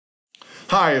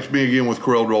Hi, it's me again with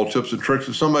Corel Draw Tips and Tricks.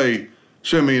 And somebody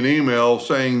sent me an email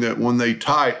saying that when they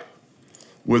type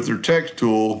with their text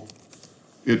tool,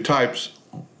 it types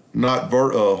not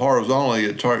horizontally,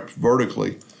 it types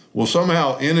vertically. Well,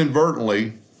 somehow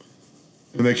inadvertently,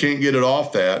 and they can't get it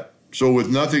off that. So with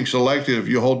nothing selected, if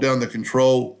you hold down the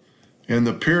Control and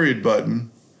the period button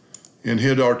and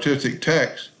hit artistic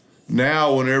text,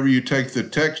 now whenever you take the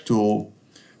text tool,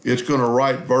 it's going to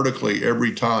write vertically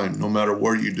every time, no matter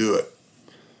where you do it.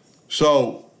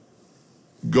 So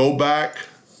go back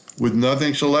with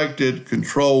nothing selected,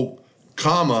 Control,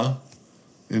 comma,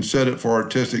 and set it for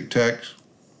artistic text.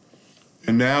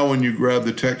 And now when you grab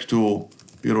the text tool,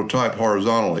 it'll type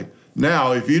horizontally.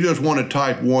 Now, if you just want to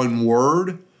type one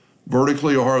word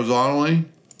vertically or horizontally,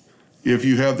 if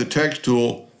you have the text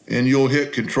tool and you'll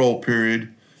hit Control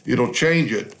period, it'll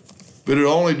change it, but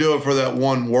it'll only do it for that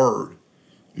one word.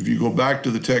 If you go back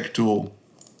to the text tool,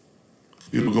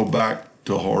 it'll go back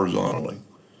to horizontally.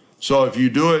 So if you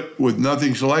do it with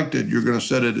nothing selected, you're going to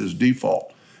set it as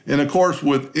default. And of course,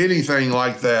 with anything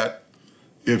like that,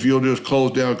 if you'll just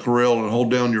close down Corel and hold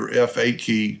down your F8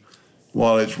 key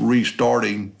while it's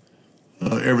restarting,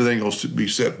 everything will be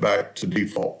set back to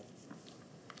default.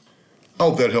 I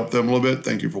hope that helped them a little bit.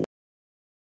 Thank you for watching.